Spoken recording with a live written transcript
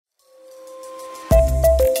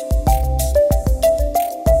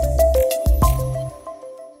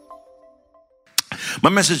My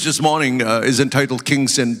message this morning is entitled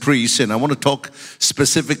Kings and Priests, and I want to talk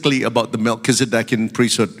specifically about the Melchizedekian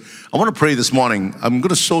priesthood. I want to pray this morning. I'm going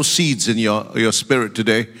to sow seeds in your spirit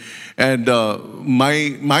today, and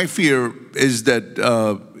my fear is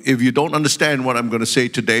that if you don't understand what I'm going to say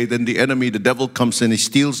today, then the enemy, the devil, comes and he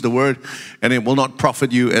steals the word, and it will not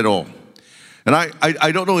profit you at all. And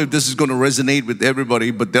I don't know if this is going to resonate with everybody,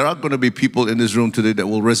 but there are going to be people in this room today that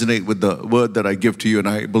will resonate with the word that I give to you. And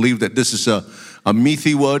I believe that this is a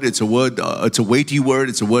meaty word. It's a word. It's a weighty word.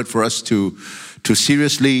 It's a word for us to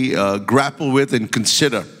seriously grapple with and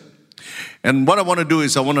consider. And what I want to do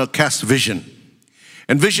is I want to cast vision.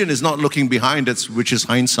 And vision is not looking behind, which is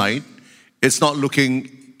hindsight. It's not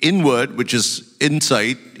looking inward, which is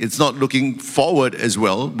insight. It's not looking forward as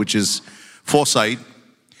well, which is foresight.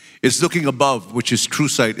 It's looking above, which is true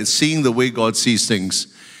sight. It's seeing the way God sees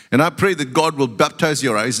things. And I pray that God will baptize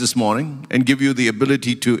your eyes this morning and give you the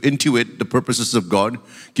ability to intuit the purposes of God,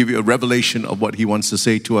 give you a revelation of what He wants to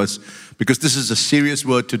say to us. Because this is a serious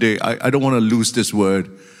word today. I don't want to lose this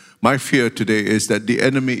word. My fear today is that the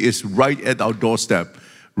enemy is right at our doorstep,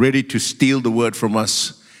 ready to steal the word from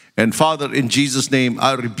us. And Father, in Jesus' name,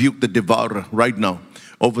 I rebuke the devourer right now.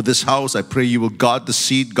 Over this house, I pray you will guard the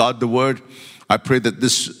seed, guard the word. I pray that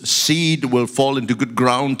this seed will fall into good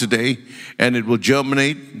ground today and it will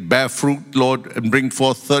germinate, bear fruit, Lord, and bring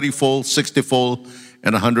forth 30-fold, 60-fold,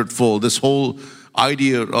 and 100-fold. This whole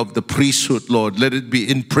idea of the priesthood, Lord, let it be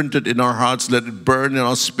imprinted in our hearts, let it burn in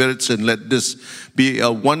our spirits, and let this be a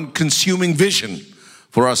one consuming vision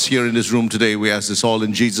for us here in this room today. We ask this all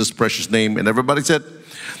in Jesus' precious name. And everybody said,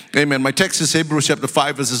 amen. My text is Hebrews chapter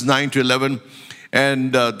 5, verses 9 to 11.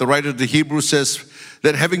 And the writer of the Hebrews says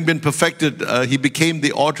that having been perfected, he became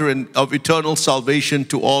the author of eternal salvation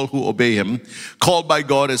to all who obey him, called by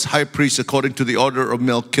God as high priest according to the order of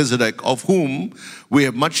Melchizedek, of whom we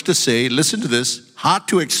have much to say. Listen to this, hard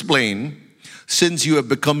to explain, since you have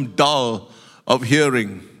become dull of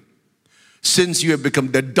hearing. Since you have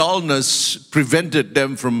become, the dullness prevented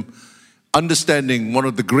them from understanding one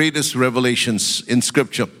of the greatest revelations in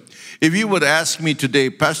Scripture. If you would ask me today,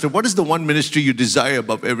 Pastor, what is the one ministry you desire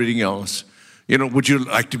above everything else? You know, would you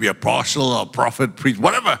like to be an apostle or a prophet, priest,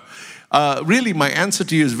 whatever? Really, my answer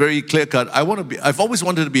to you is very clear-cut. I've always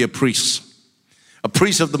wanted to be a priest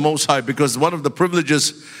of the Most High, because one of the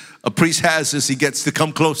privileges a priest has is he gets to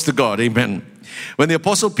come close to God. Amen. When the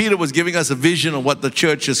Apostle Peter was giving us a vision of what the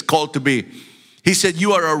church is called to be, he said,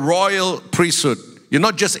 you are a royal priesthood. You're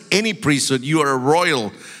not just any priesthood, you are a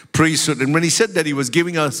royal priesthood. And when he said that, he was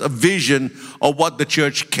giving us a vision of what the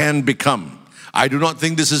church can become. I do not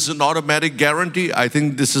think this is an automatic guarantee. I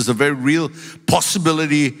think this is a very real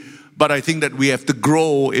possibility, but I think that we have to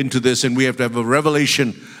grow into this and we have to have a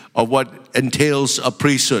revelation of what entails a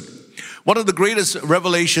priesthood. One of the greatest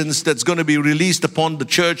revelations that's going to be released upon the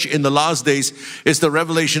church in the last days is the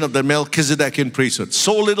revelation of the Melchizedekian priesthood.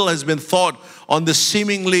 So little has been thought on this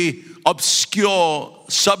seemingly obscure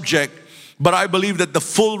subject, but I believe that the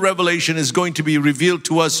full revelation is going to be revealed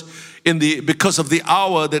to us because of the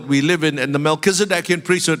hour that we live in. And the Melchizedekian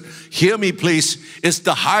priesthood, hear me please, is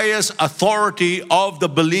the highest authority of the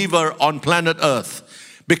believer on planet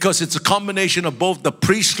Earth, because it's a combination of both the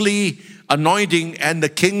priestly anointing and the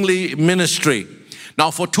kingly ministry. Now,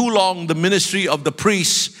 for too long, the ministry of the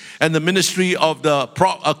priest and the ministry of the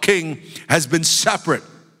king has been separate.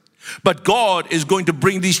 But God is going to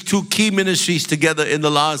bring these two key ministries together in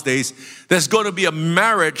the last days. There's going to be a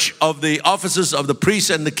marriage of the offices of the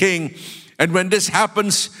priest and the king. And when this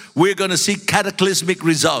happens, we're going to see cataclysmic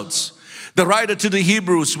results. The writer to the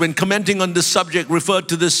Hebrews, when commenting on this subject, referred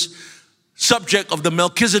to this subject of the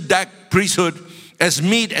Melchizedek priesthood as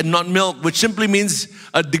meat and not milk, which simply means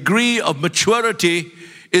a degree of maturity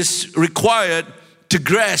is required to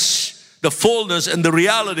grasp the fullness and the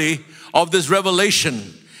reality of this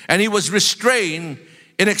revelation. And he was restrained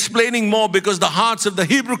in explaining more because the hearts of the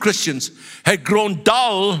Hebrew Christians had grown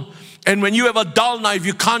dull. And when you have a dull knife,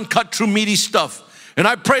 you can't cut through meaty stuff. And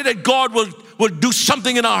I pray that God will do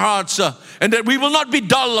something in our hearts and that we will not be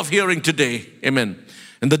dull of hearing today. Amen.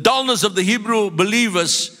 And the dullness of the Hebrew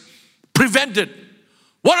believers prevented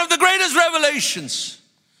one of the greatest revelations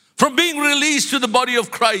from being released to the body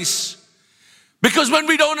of Christ. Because when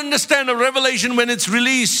we don't understand a revelation, when it's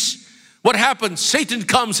released, what happens? Satan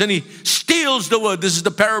comes and he steals the word. This is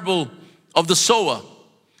the parable of the sower.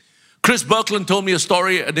 Chris Birkeland told me a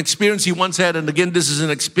story, an experience he once had. And again, this is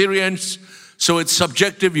an experience, so it's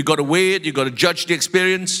subjective. You got to weigh it. You got to judge the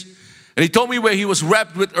experience. And he told me where he was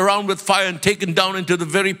wrapped around with fire and taken down into the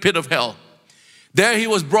very pit of hell. There he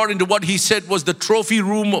was brought into what he said was the trophy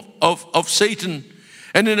room of Satan.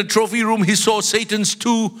 And in a trophy room, he saw Satan's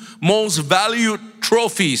two most valued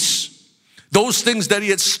trophies. Those things that he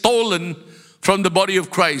had stolen from the body of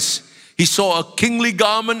Christ. He saw a kingly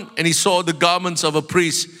garment and he saw the garments of a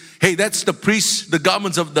priest. Hey, that's the priest, the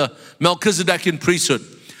garments of the Melchizedekian priesthood.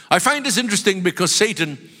 I find this interesting because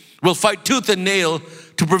Satan will fight tooth and nail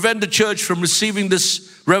to prevent the church from receiving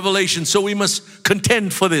this revelation. So we must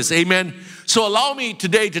contend for this. Amen. So allow me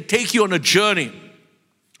today to take you on a journey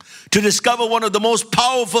to discover one of the most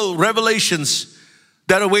powerful revelations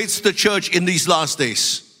that awaits the church in these last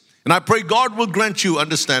days. And I pray God will grant you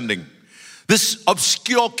understanding. This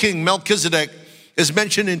obscure king, Melchizedek, is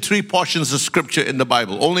mentioned in 3 portions of scripture in the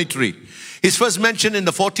Bible, only 3. He's first mentioned in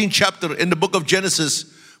the 14th chapter in the book of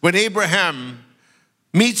Genesis when Abraham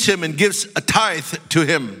meets him and gives a tithe to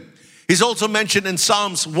him. He's also mentioned in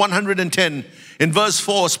Psalms 110 in verse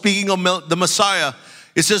 4, speaking of the Messiah.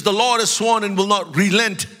 It says, the Lord has sworn and will not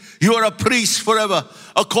relent. You are a priest forever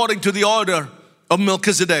according to the order of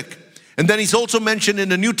Melchizedek. And then he's also mentioned in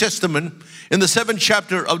the New Testament in the 7th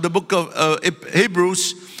chapter of the book of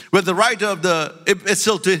Hebrews, where the writer of the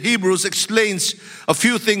epistle to Hebrews explains a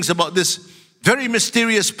few things about this very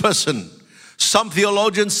mysterious person. Some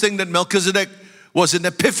theologians think that Melchizedek was an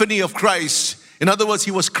epiphany of Christ. In other words,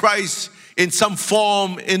 he was Christ in some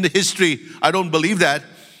form in the history. I don't believe that.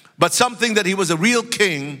 But something that he was a real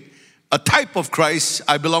king, a type of Christ.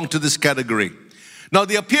 I belong to this category. Now,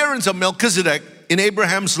 the appearance of Melchizedek in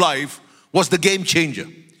Abraham's life was the game changer.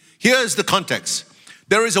 Here is the context.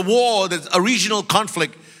 There is a war, there's a regional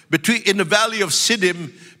conflict in the valley of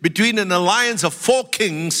Siddim between an alliance of 4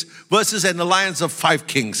 kings versus an alliance of 5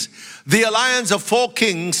 kings. The alliance of 4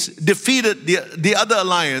 kings defeated the other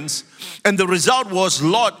alliance, and the result was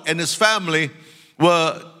Lot and his family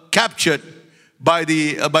were captured by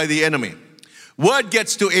the enemy. Word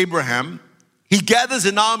gets to Abraham. He gathers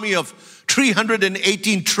an army of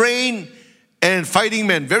 318 trained and fighting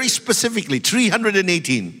men, very specifically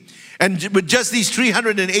 318. And with just these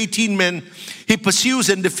 318 men, he pursues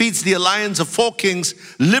and defeats the alliance of 4 kings,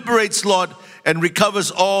 liberates Lot, and recovers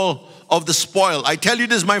all of the spoil. I tell you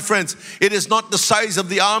this, my friends, it is not the size of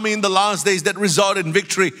the army in the last days that result in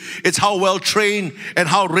victory. It's how well trained and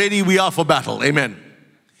how ready we are for battle. Amen.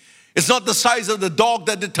 It's not the size of the dog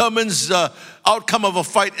that determines the outcome of a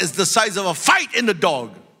fight. It's the size of a fight in the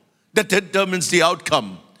dog that determines the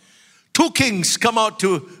outcome. 2 kings come out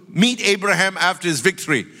to meet Abraham after his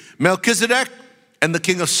victory. Melchizedek and the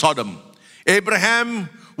king of Sodom. Abraham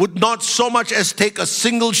would not so much as take a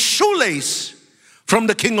single shoelace from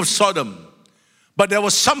the king of Sodom. But there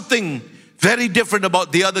was something very different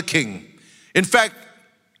about the other king. In fact,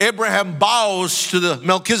 Abraham bows to the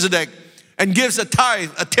Melchizedek and gives a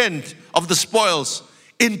tithe, a tenth of the spoils.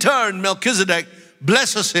 In turn, Melchizedek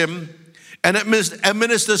blesses him and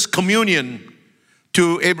administers communion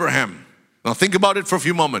to Abraham. Now think about it for a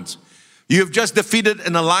few moments. You have just defeated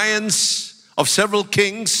an alliance of several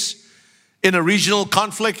kings in a regional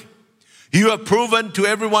conflict. You have proven to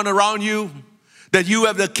everyone around you that you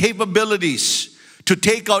have the capabilities to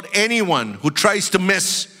take out anyone who tries to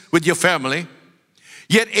mess with your family.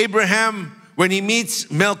 Yet Abraham, when he meets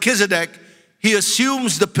Melchizedek, he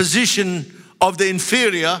assumes the position of the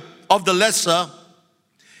inferior, of the lesser.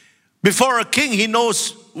 Before a king he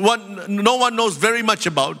knows what no one knows very much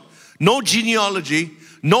about, no genealogy,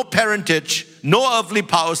 no parentage, no earthly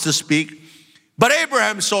powers to speak. But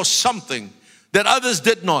Abraham saw something that others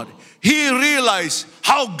did not. He realized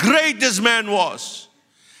how great this man was,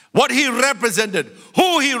 what he represented,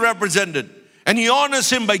 who he represented, and he honors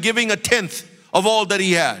him by giving a tenth of all that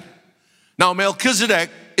he had. Now Melchizedek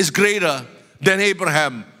is greater than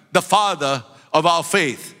Abraham, the father of our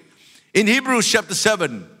faith. In Hebrews chapter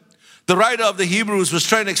 7, the writer of the Hebrews was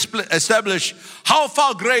trying to establish how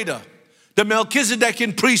far greater the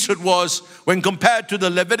Melchizedekian priesthood was when compared to the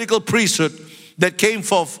Levitical priesthood that came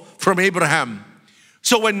forth from Abraham.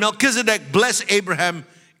 So when Melchizedek blessed Abraham,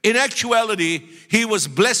 in actuality, he was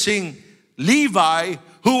blessing Levi,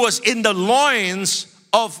 who was in the loins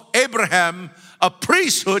of Abraham, a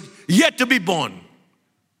priesthood yet to be born.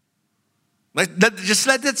 Just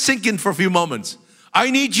let that sink in for a few moments. I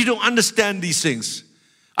need you to understand these things.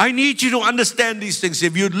 I need you to understand these things.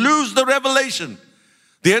 If you lose the revelation,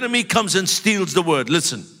 the enemy comes and steals the word.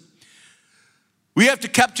 Listen, we have to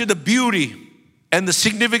capture the beauty and the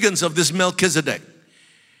significance of this Melchizedek.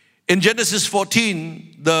 In Genesis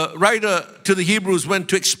 14, the writer to the Hebrews went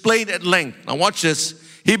to explain at length. Now watch this.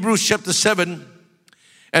 Hebrews chapter 7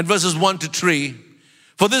 and verses 1 to 3.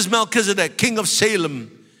 For this Melchizedek, king of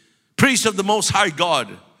Salem, priest of the Most High God,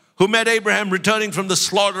 who met Abraham returning from the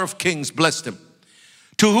slaughter of kings, blessed him.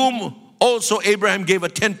 To whom also Abraham gave a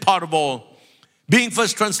tenth part of all, being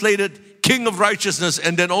first translated King of Righteousness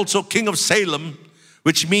and then also King of Salem,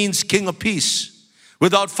 which means King of Peace.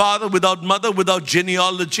 Without father, without mother, without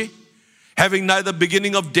genealogy, having neither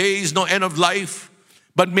beginning of days nor end of life,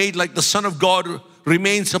 but made like the Son of God,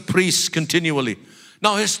 remains a priest continually.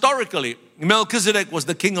 Now, historically, Melchizedek was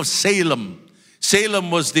the king of Salem.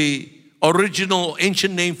 Salem was the original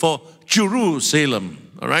ancient name for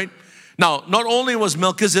Jerusalem, all right? Now, not only was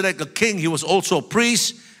Melchizedek a king, he was also a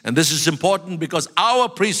priest, and this is important because our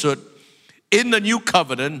priesthood in the new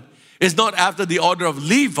covenant is not after the order of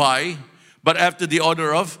Levi, but after the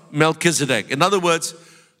order of Melchizedek. In other words,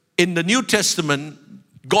 in the New Testament,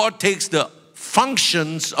 God takes the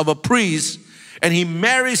functions of a priest and he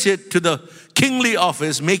marries it to the kingly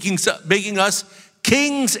office, making us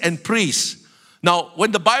kings and priests. Now,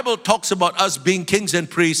 when the Bible talks about us being kings and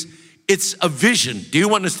priests, it's a vision. Do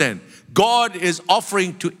you understand? God is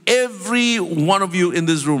offering to every one of you in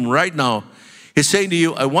this room right now. He's saying to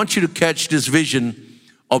you, I want you to catch this vision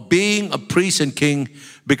of being a priest and king,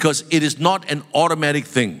 because it is not an automatic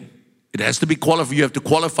thing. It has to be qualified. You have to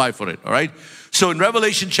qualify for it, all right? So in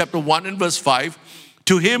Revelation chapter 1 and verse 5,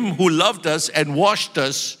 to him who loved us and washed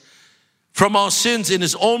us from our sins in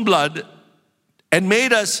his own blood and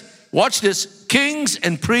made us, watch this, kings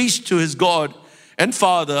and priests to his God and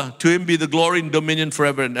Father, to him be the glory and dominion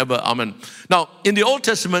forever and ever. Amen. Now, in the Old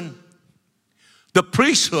Testament, the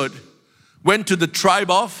priesthood went to the tribe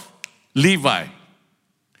of Levi.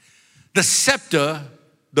 The scepter,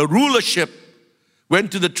 the rulership,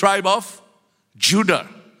 went to the tribe of Judah.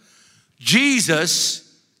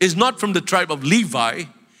 Jesus is not from the tribe of Levi.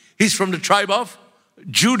 He's from the tribe of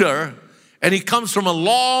Judah, and he comes from a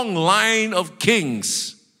long line of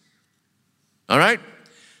kings. All right?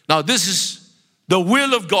 Now, this is the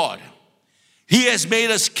will of God. He has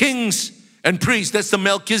made us kings and priests. That's the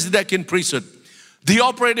Melchizedekian priesthood. The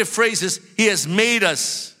operative phrase is, he has made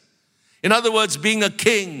us. In other words, being a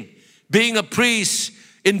king, being a priest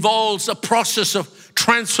involves a process of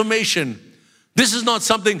transformation. This is not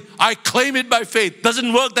something, I claim it by faith.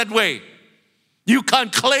 Doesn't work that way. You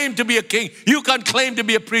can't claim to be a king. You can't claim to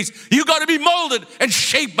be a priest. You got to be molded and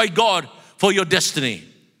shaped by God for your destiny.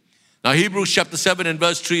 Now, Hebrews chapter 7 and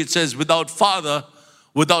verse 3, it says, without father,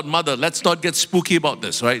 without mother. Let's not get spooky about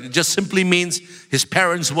this, right? It just simply means his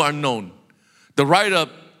parents were unknown. The writer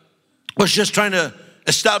was just trying to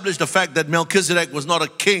establish the fact that Melchizedek was not a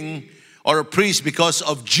king or a priest because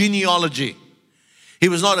of genealogy. He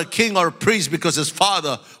was not a king or a priest because his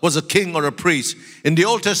father was a king or a priest. In the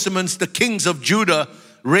Old Testament, the kings of Judah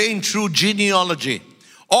reigned through genealogy.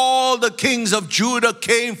 All the kings of Judah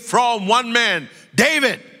came from one man,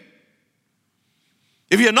 David.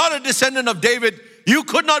 If you're not a descendant of David, you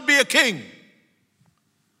could not be a king.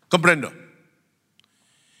 Comprendo.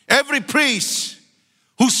 Every priest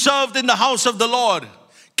who served in the house of the Lord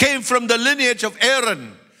came from the lineage of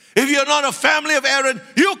Aaron. If you're not a family of Aaron,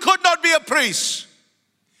 you could not be a priest.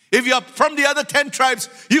 If you're from the other 10 tribes,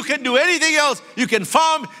 you can do anything else. You can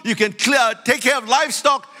farm, you can take care of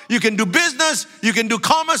livestock, you can do business, you can do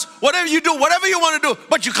commerce, whatever you do, whatever you want to do.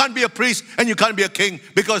 But you can't be a priest and you can't be a king,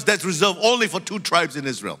 because that's reserved only for 2 tribes in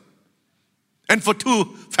Israel. And for 2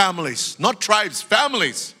 families, not tribes,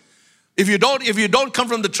 families. If you don't come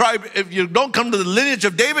from the tribe, if you don't come to the lineage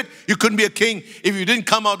of David, you couldn't be a king. If you didn't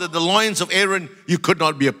come out of the loins of Aaron, you could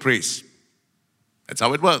not be a priest. That's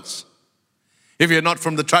how it works. If you're not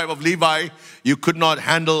from the tribe of Levi, you could not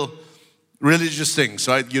handle religious things,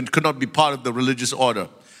 right? You could not be part of the religious order.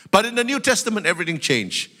 But in the New Testament, everything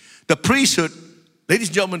changed. The priesthood, ladies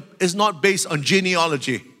and gentlemen, is not based on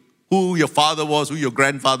genealogy, who your father was, who your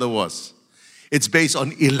grandfather was. It's based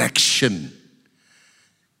on election.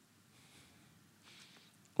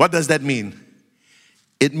 What does that mean?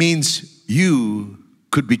 It means you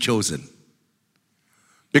could be chosen.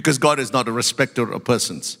 Because God is not a respecter of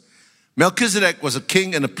persons. Melchizedek was a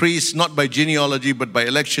king and a priest, not by genealogy, but by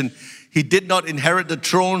election. He did not inherit the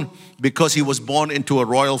throne because he was born into a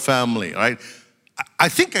royal family, right? I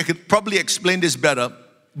think I could probably explain this better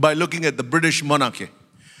by looking at the British monarchy.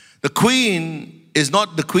 The queen is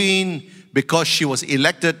not the queen because she was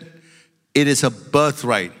elected. It is a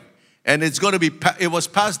birthright. And it was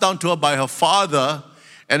passed down to her by her father,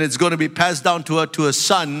 and it's going to be passed down to her to a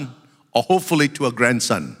son, or hopefully to a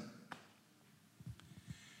grandson.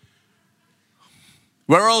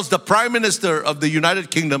 Whereas the Prime Minister of the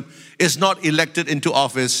United Kingdom is not elected into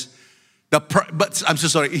office.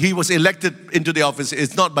 He was elected into the office.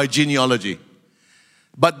 It's not by genealogy.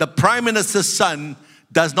 But the Prime Minister's son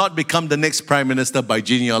does not become the next Prime Minister by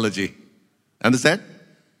genealogy. Understand?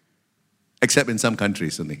 Except in some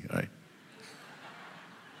countries only, right?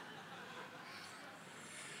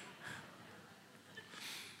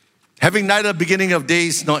 Having neither beginning of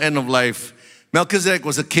days nor end of life. Melchizedek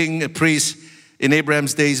was a king, a priest in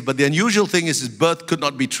Abraham's days, but the unusual thing is his birth could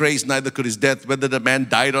not be traced, neither could his death. Whether the man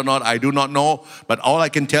died or not, I do not know. But all I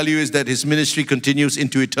can tell you is that his ministry continues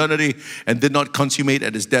into eternity and did not consummate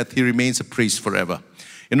at his death. He remains a priest forever.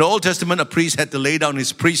 In the Old Testament, a priest had to lay down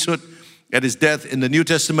his priesthood at his death. In the New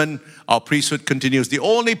Testament, our priesthood continues. The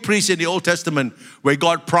only priest in the Old Testament where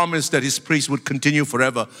God promised that his priest would continue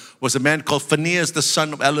forever was a man called Phinehas, the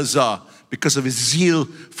son of Eleazar, because of his zeal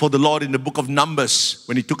for the Lord in the book of Numbers,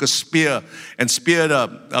 when he took a spear and speared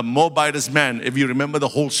a Moabitess man, if you remember the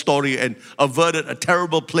whole story, and averted a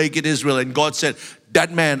terrible plague in Israel. And God said,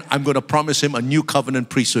 that man, I'm going to promise him a new covenant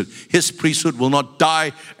priesthood. His priesthood will not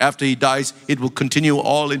die after he dies. It will continue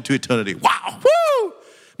all into eternity. Wow! Woo!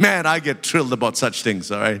 Man, I get thrilled about such things,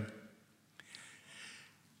 all right?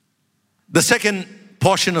 The second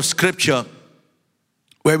portion of scripture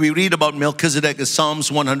where we read about Melchizedek is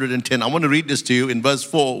Psalms 110. I want to read this to you in verse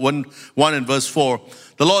 4, 1 and verse 4.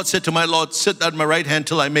 The Lord said to my Lord, sit at my right hand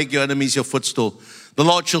till I make your enemies your footstool. The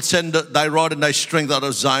Lord shall send thy rod and thy strength out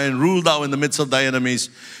of Zion. Rule thou in the midst of thy enemies.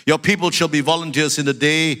 Your people shall be volunteers in the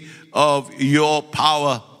day of your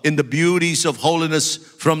power. In the beauties of holiness,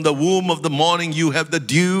 from the womb of the morning, you have the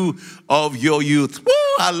dew of your youth. Woo,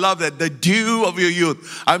 I love that, the dew of your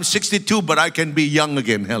youth. I'm 62, but I can be young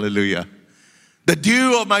again, hallelujah. The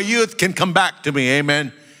dew of my youth can come back to me,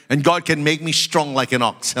 amen. And God can make me strong like an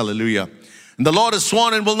ox, hallelujah. And the Lord has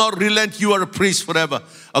sworn and will not relent. You are a priest forever,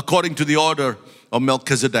 according to the order of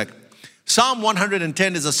Melchizedek. Psalm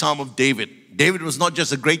 110 is a psalm of David. David was not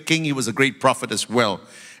just a great king, he was a great prophet as well.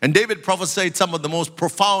 And David prophesied some of the most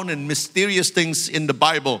profound and mysterious things in the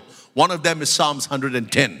Bible. One of them is Psalms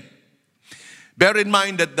 110. Bear in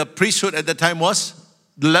mind that the priesthood at the time was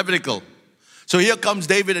Levitical. So here comes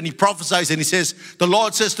David and he prophesies and he says, the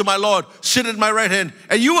Lord says to my Lord, sit at my right hand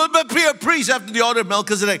and you will be a priest after the order of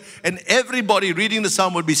Melchizedek. And everybody reading the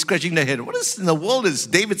psalm would be scratching their head. What in the world is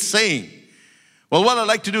David saying? Well, what I'd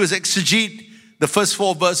like to do is exegete the first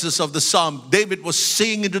 4 verses of the psalm. David was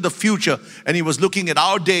seeing into the future and he was looking at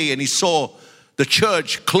our day and he saw the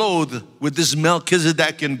church clothed with this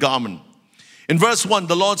Melchizedekian garment. In verse 1,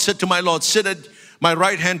 the Lord said to my Lord, sit at my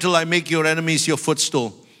right hand till I make your enemies your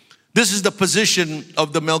footstool. This is the position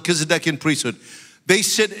of the Melchizedekian priesthood. They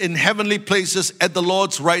sit in heavenly places at the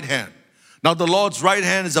Lord's right hand. Now the Lord's right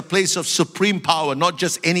hand is a place of supreme power, not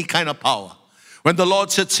just any kind of power. When the Lord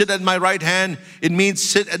said, sit at my right hand, it means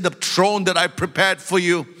sit at the throne that I prepared for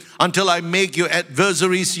you until I make your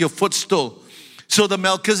adversaries your footstool. So the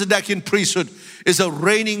Melchizedekian priesthood is a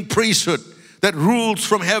reigning priesthood that rules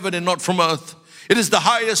from heaven and not from earth. It is the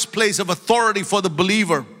highest place of authority for the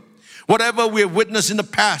believer. Whatever we have witnessed in the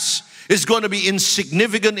past is going to be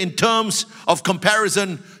insignificant in terms of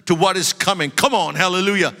comparison to what is coming. Come on,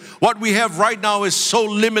 hallelujah. What we have right now is so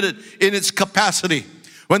limited in its capacity.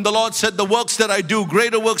 When the Lord said, the works that I do,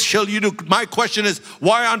 greater works shall you do. My question is,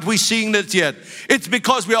 why aren't we seeing that yet? It's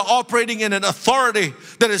because we are operating in an authority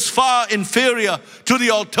that is far inferior to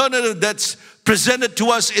the alternative that's presented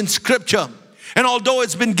to us in Scripture. And although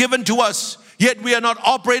it's been given to us, yet we are not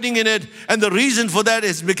operating in it. And the reason for that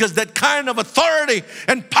is because that kind of authority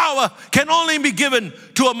and power can only be given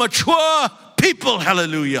to a mature people.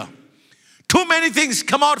 Hallelujah. Too many things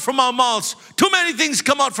come out from our mouths. Too many things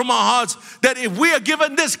come out from our hearts that if we are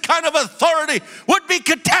given this kind of authority would be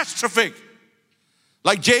catastrophic.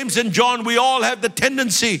 Like James and John, we all have the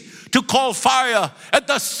tendency to call fire at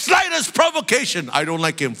the slightest provocation. I don't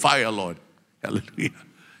like him, fire, Lord. Hallelujah.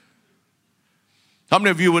 How many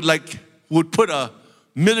of you would put a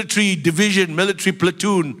military division, military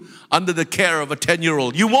platoon under the care of a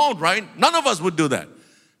 10-year-old? You won't, right? None of us would do that.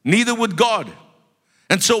 Neither would God.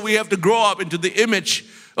 And so we have to grow up into the image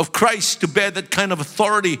of Christ to bear that kind of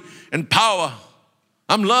authority and power.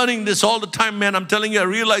 I'm learning this all the time, man. I'm telling you, I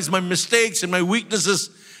realize my mistakes and my weaknesses.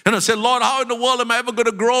 And I said, Lord, how in the world am I ever going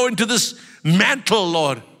to grow into this mantle,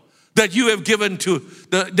 Lord, that you have given to,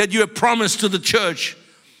 that you have promised to the church?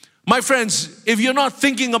 My friends, if you're not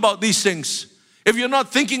thinking about these things, if you're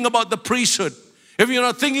not thinking about the priesthood, if you're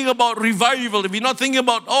not thinking about revival, if you're not thinking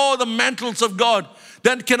about all the mantles of God,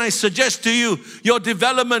 then can I suggest to you, your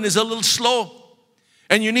development is a little slow.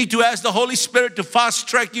 And you need to ask the Holy Spirit to fast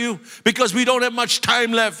track you because we don't have much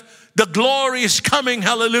time left. The glory is coming,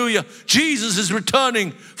 hallelujah. Jesus is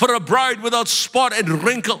returning for a bride without spot and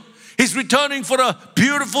wrinkle. He's returning for a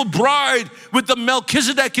beautiful bride with the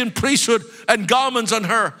Melchizedekian priesthood and garments on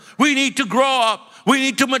her. We need to grow up. We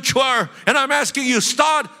need to mature. And I'm asking you,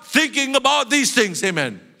 start thinking about these things,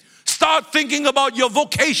 amen. Start thinking about your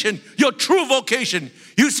vocation, your true vocation.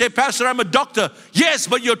 You say, Pastor, I'm a doctor. Yes,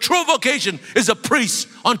 but your true vocation is a priest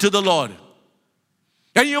unto the Lord.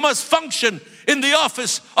 And you must function in the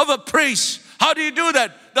office of a priest. How do you do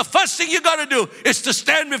that? The first thing you got to do is to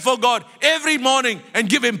stand before God every morning and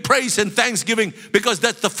give Him praise and thanksgiving, because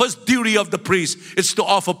that's the first duty of the priest. It's to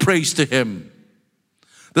offer praise to Him.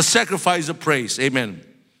 The sacrifice of praise. Amen.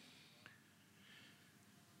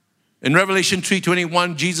 In Revelation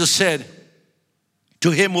 3:21, Jesus said,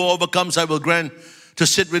 to him who overcomes, I will grant to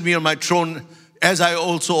sit with me on my throne, as I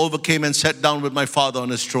also overcame and sat down with my Father on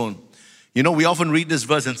His throne. You know, we often read this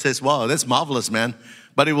verse and says, wow, that's marvelous, man.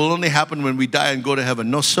 But it will only happen when we die and go to heaven.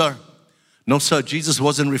 No, sir. No, sir. Jesus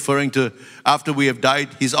wasn't referring to after we have died.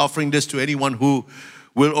 He's offering this to anyone who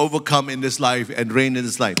will overcome in this life and reign in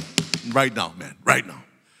this life. Right now, man. Right now.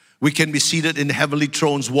 We can be seated in heavenly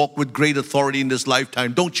thrones, walk with great authority in this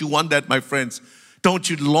lifetime. Don't you want that, my friends? Don't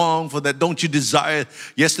you long for that? Don't you desire?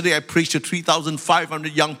 Yesterday I preached to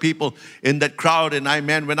 3,500 young people in that crowd, and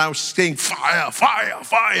when I was saying fire, fire,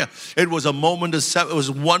 fire, it was a moment of, it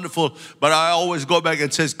was wonderful. But I always go back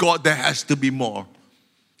and says, God, there has to be more.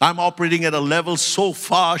 I'm operating at a level so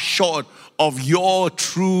far short of your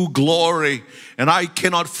true glory, and I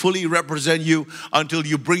cannot fully represent you until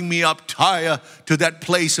you bring me up higher to that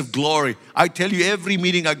place of glory. I tell you, every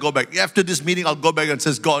meeting I go back. After this meeting, I'll go back and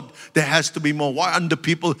says, God, there has to be more. Why aren't the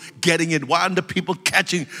people getting it? Why aren't the people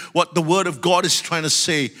catching what the Word of God is trying to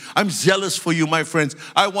say? I'm zealous for you, my friends.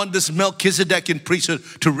 I want this Melchizedekian priesthood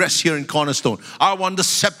to rest here in Cornerstone. I want the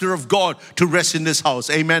scepter of God to rest in this house.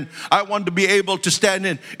 Amen. I want to be able to stand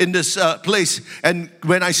in this place, and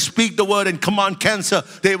when I speak the word and command cancer,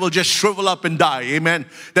 they will just shrivel up and die. Amen.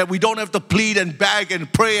 That we don't have to plead and beg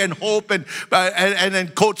and pray and hope and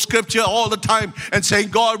quote scripture all the time and saying,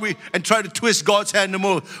 God, and try to twist God's hand to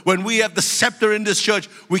move. When we have the scepter in this church,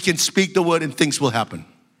 we can speak the word and things will happen.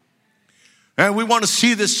 And we want to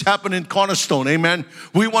see this happen in Cornerstone. Amen.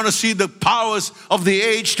 We want to see the powers of the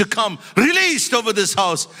age to come released over this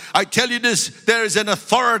house. I tell you this, there is an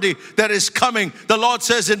authority that is coming. The Lord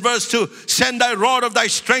says in verse 2, send thy rod of thy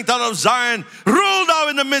strength out of Zion, rule thou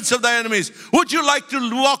in the midst of thy enemies. Would you like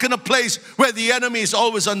to walk in a place where the enemy is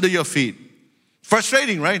always under your feet?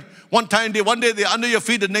 Frustrating, right? One day they're under your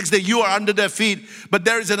feet, the next day you are under their feet. But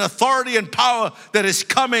there is an authority and power that is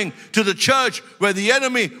coming to the church where the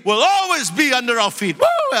enemy will always be under our feet. Woo,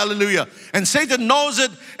 hallelujah. And Satan knows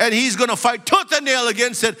it, and he's going to fight tooth and nail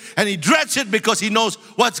against it, and he dreads it because he knows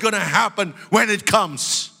what's going to happen when it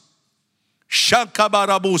comes.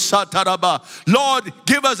 Shakabarabu sataraba. Lord,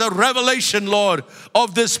 give us a revelation, Lord,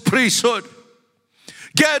 of this priesthood.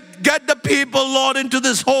 Get the people, Lord, into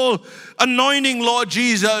this whole anointing, Lord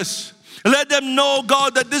Jesus. Let them know,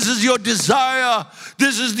 God, that this is your desire.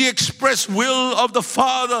 This is the express will of the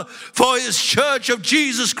Father for His church of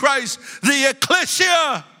Jesus Christ, the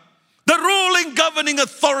ecclesia, the ruling, governing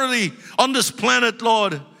authority on this planet,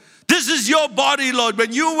 Lord. This is your body, Lord.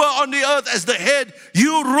 When you were on the earth as the head,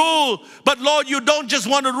 you rule. But Lord, you don't just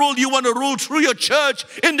want to rule, you want to rule through your church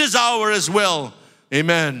in this hour as well.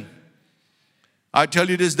 Amen. I tell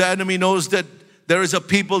you this, the enemy knows that there is a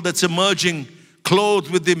people that's emerging,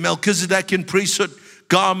 clothed with the Melchizedekian priesthood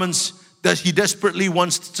garments, that he desperately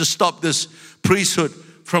wants to stop this priesthood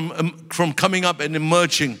from coming up and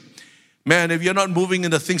emerging. Man, if you're not moving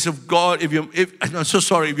in the things of God, if you're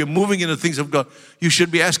moving in the things of God, you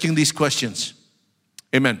should be asking these questions.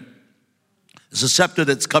 Amen. There's a scepter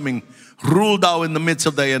that's coming. Rule thou in the midst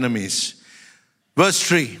of thy enemies. Verse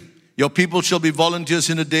 3, your people shall be volunteers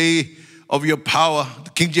in the day of your power. The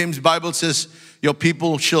King James Bible says, your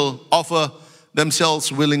people shall offer themselves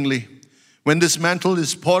willingly. When this mantle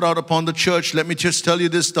is poured out upon the church, let me just tell you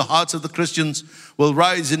this, the hearts of the Christians will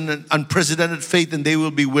rise in an unprecedented faith, and they will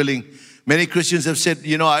be willing. Many Christians have said,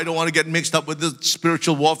 I don't want to get mixed up with this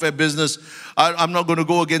spiritual warfare business. I'm not going to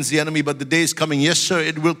go against the enemy, but the day is coming. Yes, sir,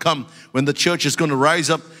 it will come when the church is going to rise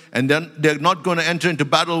up, and then they're not going to enter into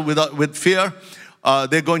battle with fear.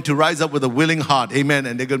 They're going to rise up with a willing heart. Amen.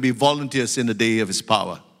 And they're going to be volunteers in the day of His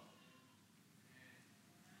power.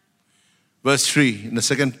 Verse 3, in the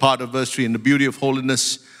second part of verse 3, in the beauty of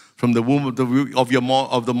holiness, from the womb of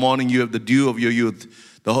the morning, you have the dew of your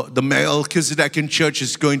youth. The Melchizedekian church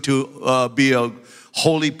is going to be a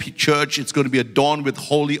holy church. It's going to be adorned with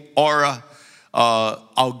holy aura.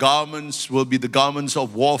 Our garments will be the garments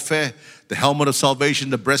of warfare, the helmet of salvation,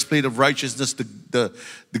 the breastplate of righteousness, the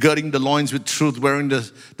girding the loins with truth, wearing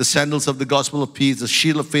the sandals of the gospel of peace, the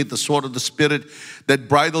shield of faith, the sword of the Spirit. That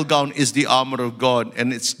bridal gown is the armor of God,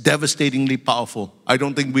 and it's devastatingly powerful. I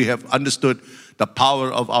don't think we have understood the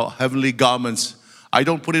power of our heavenly garments. I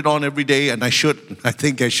don't put it on every day, and I should. I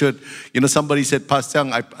think I should. Somebody said, Pastor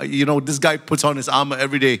Young, this guy puts on his armor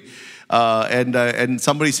every day. And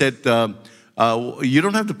somebody said, you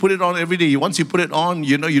don't have to put it on every day. Once you put it on,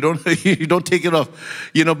 you don't you don't take it off.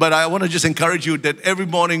 But I want to just encourage you that every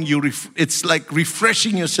morning it's like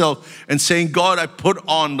refreshing yourself and saying, God, I put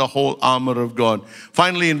on the whole armor of God.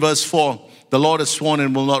 Finally, in verse 4, the Lord has sworn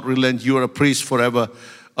and will not relent. You are a priest forever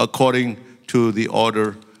according to the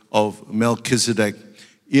order of Melchizedek.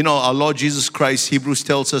 Our Lord Jesus Christ, Hebrews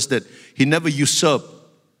tells us that he never usurped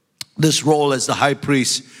this role as the high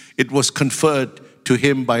priest. It was conferred to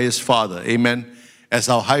him by his Father. Amen. As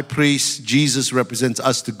our high priest, Jesus represents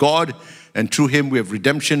us to God, and through him we have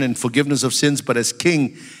redemption and forgiveness of sins. But as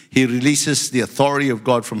king, he releases the authority of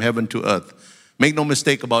God from heaven to earth. Make no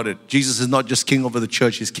mistake about it. Jesus is not just king over the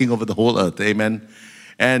church, he's king over the whole earth. Amen.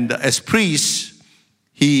 And as priest,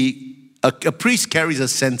 a priest carries a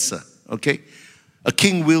censer, okay? A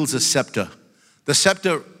king wields a scepter. The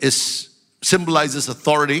scepter symbolizes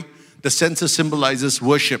authority. The censer symbolizes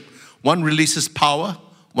worship. One releases power,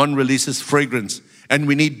 one releases fragrance. And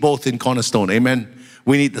we need both in Cornerstone, amen?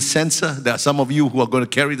 We need the censer. There are some of you who are going to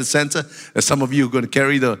carry the censer. There are some of you who are going to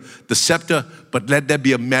carry the scepter. But let there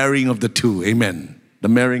be a marrying of the two, amen? The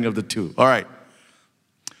marrying of the two. All right.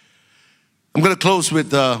 I'm going to close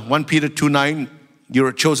with 1 Peter 2:9. You're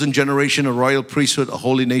a chosen generation, a royal priesthood, a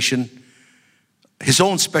holy nation, his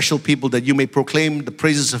own special people, that you may proclaim the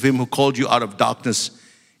praises of him who called you out of darkness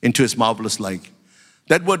into his marvelous light.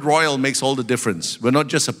 That word royal makes all the difference. We're not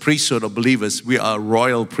just a priesthood of believers, we are a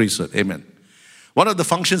royal priesthood. Amen. One of the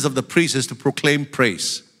functions of the priest is to proclaim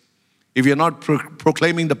praise. If you're not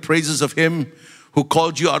proclaiming the praises of him who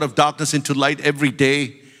called you out of darkness into light every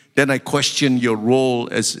day, then I question your role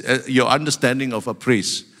as your understanding of a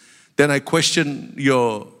priest. Then I question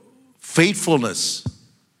your faithfulness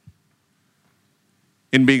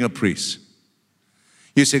in being a priest.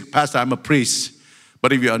 You say, Pastor, I'm a priest.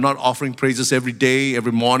 But if you are not offering praises every day,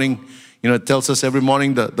 every morning, it tells us every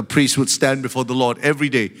morning the priest would stand before the Lord every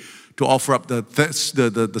day to offer up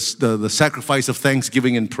the sacrifice of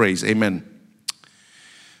thanksgiving and praise. Amen.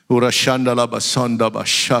 The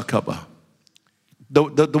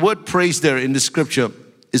word praise there in the scripture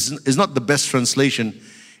is not the best translation.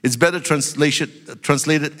 It's better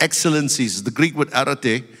translated excellencies. The Greek word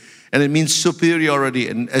arete, and it means superiority.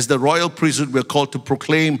 And as the royal priesthood, we're called to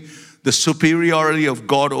proclaim the superiority of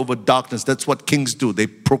God over darkness. That's what kings do. They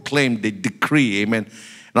proclaim, they decree. Amen. And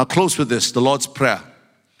I'll close with this, the Lord's Prayer.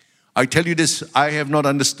 I tell you this, I have not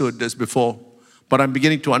understood this before, but I'm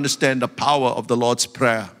beginning to understand the power of the Lord's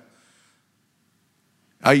Prayer.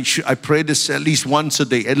 I pray this at least once a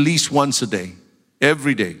day,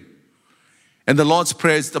 every day. And the Lord's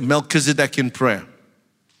Prayer is the Melchizedekian prayer.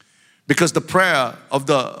 Because the prayer of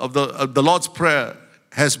the Lord's Prayer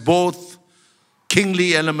has both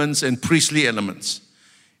kingly elements and priestly elements.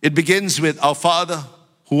 It begins with, Our Father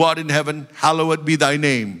who art in heaven, hallowed be thy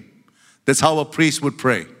name. That's how a priest would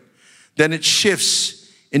pray. Then it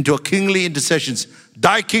shifts into a kingly intercessions.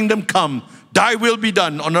 Thy kingdom come, thy will be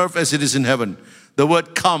done on earth as it is in heaven. The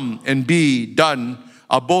word come and be done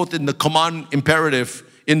are both in the command imperative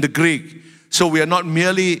in the Greek. So we are not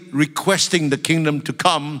merely requesting the kingdom to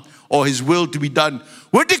come or his will to be done.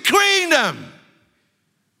 We're decreeing them.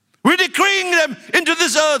 We're decreeing them into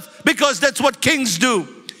this earth because that's what kings do.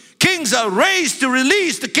 Kings are raised to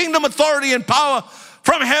release the kingdom authority and power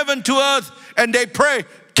from heaven to earth, and they pray,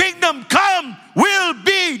 kingdom come, will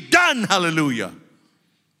be done. Hallelujah.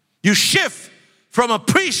 You shift from a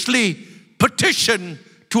priestly petition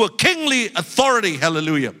to a kingly authority.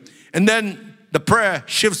 Hallelujah. And then the prayer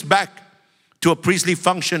shifts back to a priestly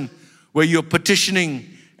function where you're petitioning,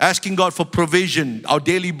 asking God for provision, our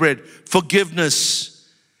daily bread, forgiveness,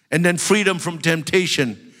 and then freedom from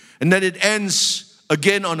temptation. And then it ends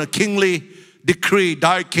again on a kingly decree.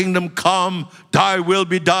 Thy kingdom come, thy will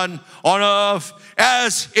be done on earth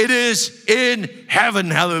as it is in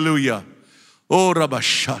heaven. Hallelujah. Oh,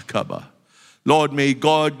 Rabashakaba. Lord, may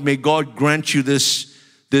God grant you this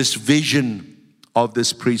vision of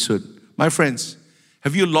this priesthood. My friends,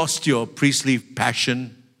 have you lost your priestly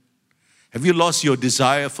passion? Have you lost your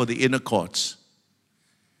desire for the inner courts?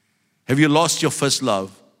 Have you lost your first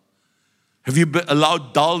love? Have you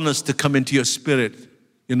allowed dullness to come into your spirit?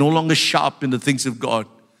 You're no longer sharp in the things of God.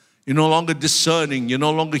 You're no longer discerning. You're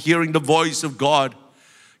no longer hearing the voice of God.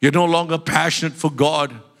 You're no longer passionate for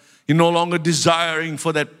God. You're no longer desiring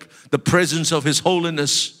for the presence of His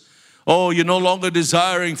holiness. Oh, you're no longer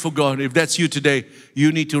desiring for God. If that's you today,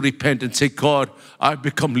 you need to repent and say, God, I've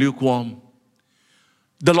become lukewarm.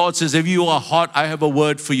 The Lord says, if you are hot, I have a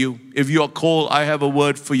word for you. If you are cold, I have a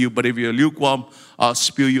word for you. But if you're lukewarm, I'll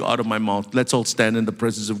spew you out of my mouth. Let's all stand in the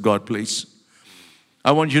presence of God, please.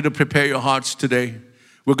 I want you to prepare your hearts today.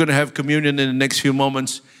 We're going to have communion in the next few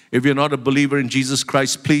moments. If you're not a believer in Jesus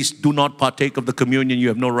Christ, please do not partake of the communion. You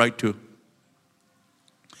have no right to.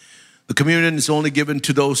 The communion is only given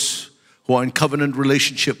to those who are in covenant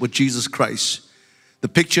relationship with Jesus Christ. The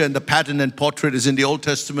picture and the pattern and portrait is in the Old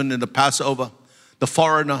Testament in the Passover. The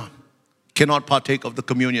foreigner cannot partake of the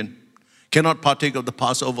communion, cannot partake of the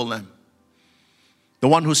Passover lamb. The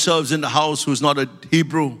one who serves in the house, who's not a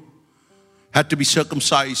Hebrew, had to be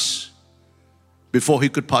circumcised before he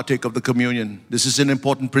could partake of the communion. This is an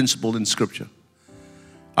important principle in Scripture.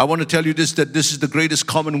 I want to tell you this, that this is the greatest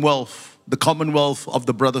commonwealth, the commonwealth of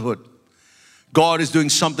the brotherhood. God is doing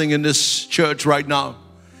something in this church right now.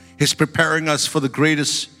 He's preparing us for the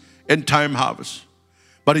greatest end time harvest.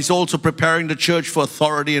 But He's also preparing the church for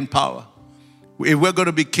authority and power. If we're going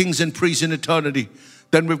to be kings and priests in eternity,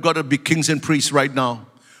 then we've got to be kings and priests right now.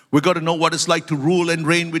 We've got to know what it's like to rule and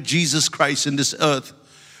reign with Jesus Christ in this earth.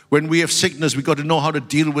 When we have sickness, we've got to know how to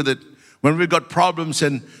deal with it. When we've got problems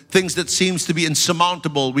and things that seems to be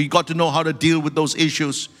insurmountable, we got to know how to deal with those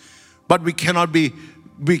issues. But we cannot be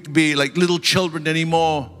like little children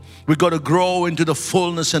anymore. We got to grow into the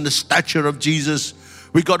fullness and the stature of Jesus.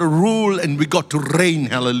 We got to rule and we got to reign.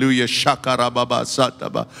 Hallelujah. Shakarababa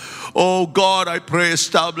sataba. Oh God, I pray,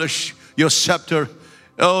 establish your scepter.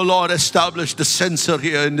 Oh Lord, establish the censer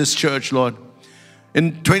here in this church, Lord.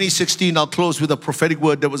 In 2016, I'll close with a prophetic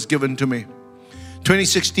word that was given to me.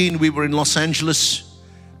 2016, we were in Los Angeles.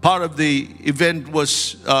 Part of the event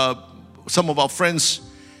was some of our friends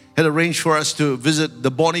had arranged for us to visit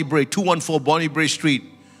the Bonnie Brae, 214 Bonnie Brae Street.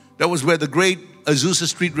 That was where the great Azusa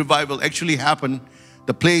Street revival actually happened.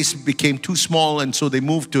 The place became too small, and so they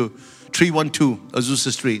moved to 312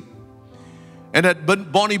 Azusa Street. And at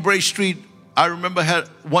Bonnie Brae Street, I remember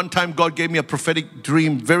one time God gave me a prophetic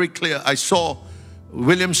dream, very clear. I saw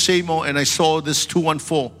William Seymour and I saw this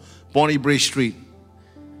 214 Bonnie Brae Street.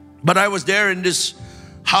 But I was there in this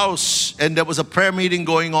house and there was a prayer meeting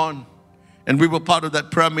going on, and we were part of that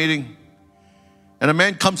prayer meeting. And a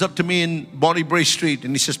man comes up to me in Bonnie Brae Street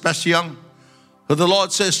and he says, Pastor Young, the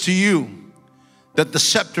Lord says to you that the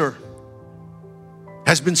scepter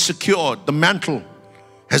has been secured, the mantle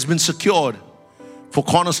has been secured for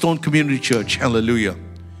Cornerstone Community Church. Hallelujah.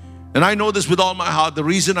 And I know this with all my heart. The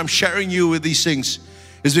reason I'm sharing you with these things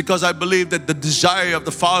is because I believe that the desire of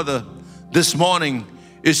the Father this morning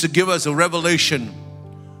is to give us a revelation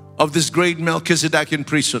of this great Melchizedekian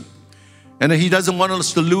priesthood. And He doesn't want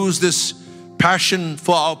us to lose this passion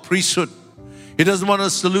for our priesthood. He doesn't want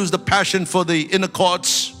us to lose the passion for the inner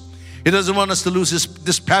courts. He doesn't want us to lose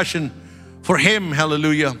this passion for Him.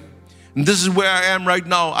 Hallelujah. And this is where I am right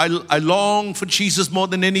now. I long for Jesus more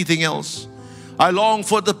than anything else. I long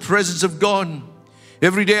for the presence of God.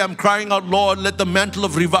 Every day I'm crying out, Lord, let the mantle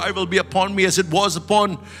of revival be upon me as it was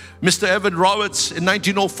upon Mr. Evan Roberts in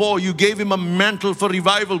 1904. You gave him a mantle for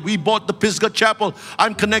revival. We bought the Pisgah Chapel.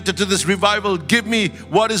 I'm connected to this revival. Give me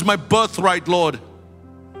what is my birthright, Lord.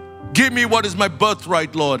 Give me what is my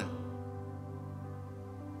birthright, Lord.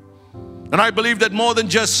 And I believe that more than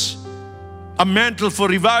just a mantle for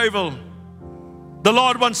revival, the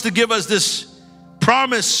Lord wants to give us this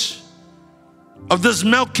promise of this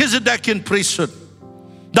Melchizedekian priesthood,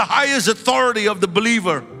 the highest authority of the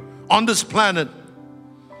believer on this planet.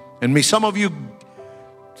 And may some of you,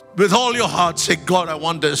 with all your heart, say, God, I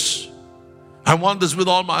want this. I want this with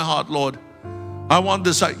all my heart, Lord. I want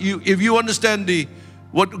this. If you understand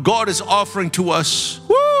what God is offering to us,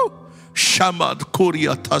 woo! Shamad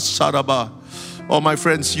Kuriya Tasaraba. Oh, my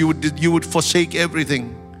friends, you would forsake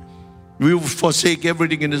everything. We would forsake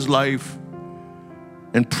everything in His life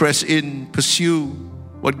and press in, pursue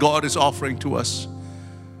what God is offering to us.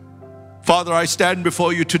 Father, I stand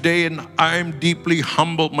before you today and I am deeply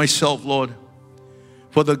humbled myself, Lord,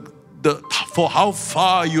 for how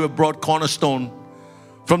far you have brought Cornerstone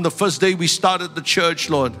from the first day we started the church,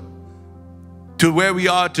 Lord, to where we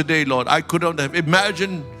are today, Lord. I could not have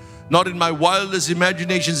imagined, not in my wildest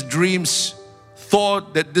imaginations, dreams,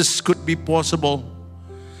 thought that this could be possible.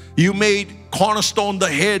 You made Cornerstone the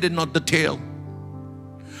head and not the tail.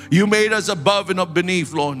 You made us above and not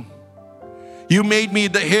beneath, Lord. You made me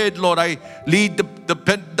the head, Lord. I lead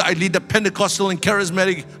the Pentecostal and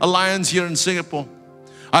Charismatic Alliance here in Singapore.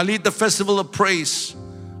 I lead the Festival of Praise.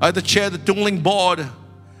 I chair the Tungling Board.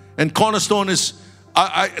 And Cornerstone is,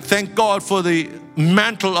 I thank God for the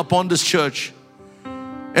mantle upon this church.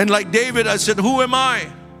 And like David, I said, who am I?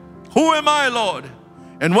 Who am I, Lord?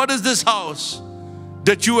 And what is this house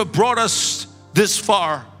that you have brought us this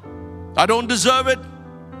far. I don't deserve it,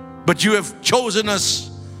 but you have chosen us.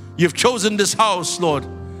 You've chosen this house, Lord,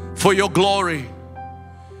 for your glory.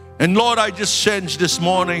 And Lord, I just sense this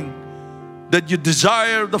morning that your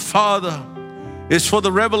desire of the Father is for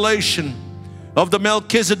the revelation of the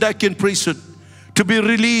Melchizedekian priesthood to be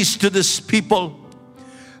released to this people.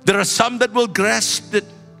 There are some that will grasp it.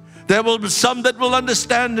 There will be some that will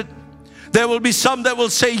understand it. There will be some that will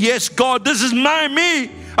say, yes, God, this is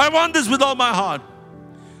me. I want this with all my heart.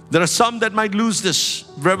 There are some that might lose this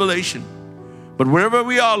revelation. But wherever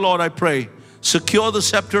we are, Lord, I pray, secure the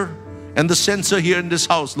scepter and the censer here in this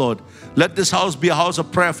house, Lord. Let this house be a house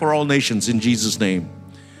of prayer for all nations in Jesus' name.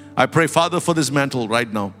 I pray, Father, for this mantle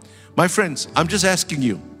right now. My friends, I'm just asking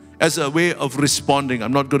you as a way of responding.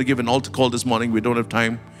 I'm not going to give an altar call this morning. We don't have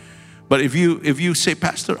time. But if you say,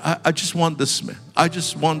 Pastor, I just want this, man. I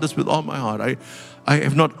just want this with all my heart.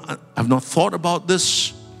 I've not thought about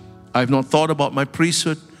this. I've not thought about my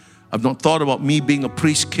priesthood. I've not thought about me being a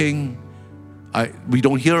priest king. We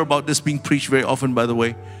don't hear about this being preached very often, by the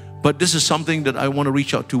way. But this is something that I want to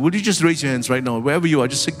reach out to. Would you just raise your hands right now, wherever you are?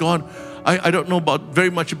 Just say, God, I don't know very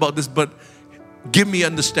much about this, but give me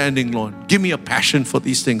understanding, Lord. Give me a passion for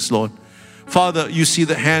these things, Lord. Father, you see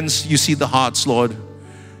the hands, you see the hearts, Lord.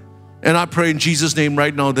 And I pray in Jesus' name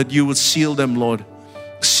right now that you will seal them, Lord.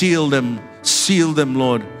 Seal them,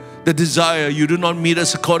 Lord. The desire, you do not meet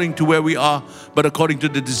us according to where we are, but according to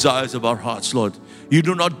the desires of our hearts, Lord. You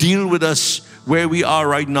do not deal with us where we are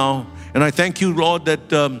right now. And I thank you, Lord,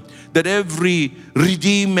 that every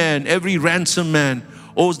redeemed man, every ransomed man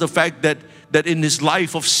owes the fact that in his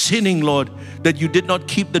life of sinning, Lord, that you did not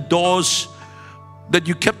keep the doors, that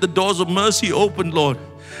you kept the doors of mercy open, Lord.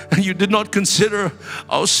 And you did not consider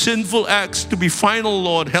our sinful acts to be final,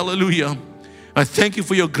 Lord. Hallelujah. I thank you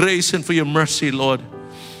for your grace and for your mercy, Lord.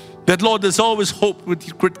 That, Lord, there's always hope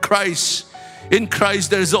with Christ. In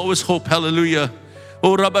Christ, there is always hope. Hallelujah.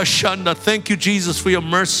 Oh, Rabashanda, thank you, Jesus, for your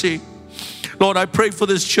mercy. Lord, I pray for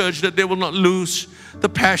this church that they will not lose the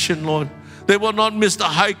passion, Lord. They will not miss the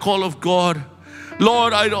high call of God.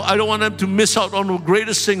 Lord, I don't want them to miss out on the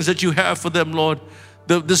greatest things that you have for them, Lord.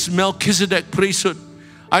 This Melchizedek priesthood.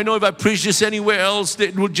 I know if I preach this anywhere else,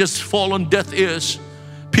 it would just fall on deaf ears.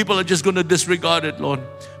 People are just going to disregard it, Lord.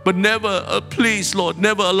 But never, please, Lord,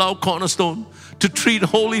 never allow Cornerstone to treat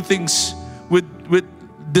holy things with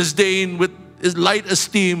disdain, with light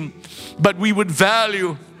esteem. But we would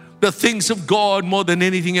value the things of God more than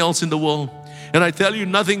anything else in the world. And I tell you,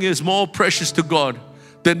 nothing is more precious to God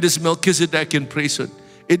than this Melchizedekian priesthood.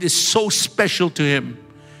 It is so special to Him,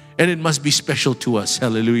 and it must be special to us.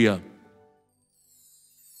 Hallelujah.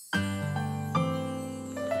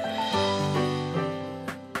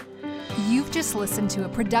 You've just listened to a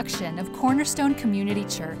production of Cornerstone Community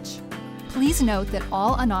Church. Please note that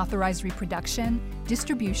all unauthorized reproduction,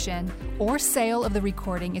 distribution, or sale of the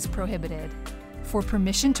recording is prohibited. For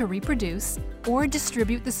permission to reproduce or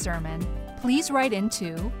distribute the sermon, please write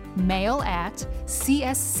into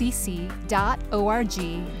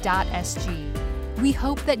mail@cscc.org.sg. We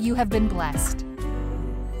hope that you have been blessed.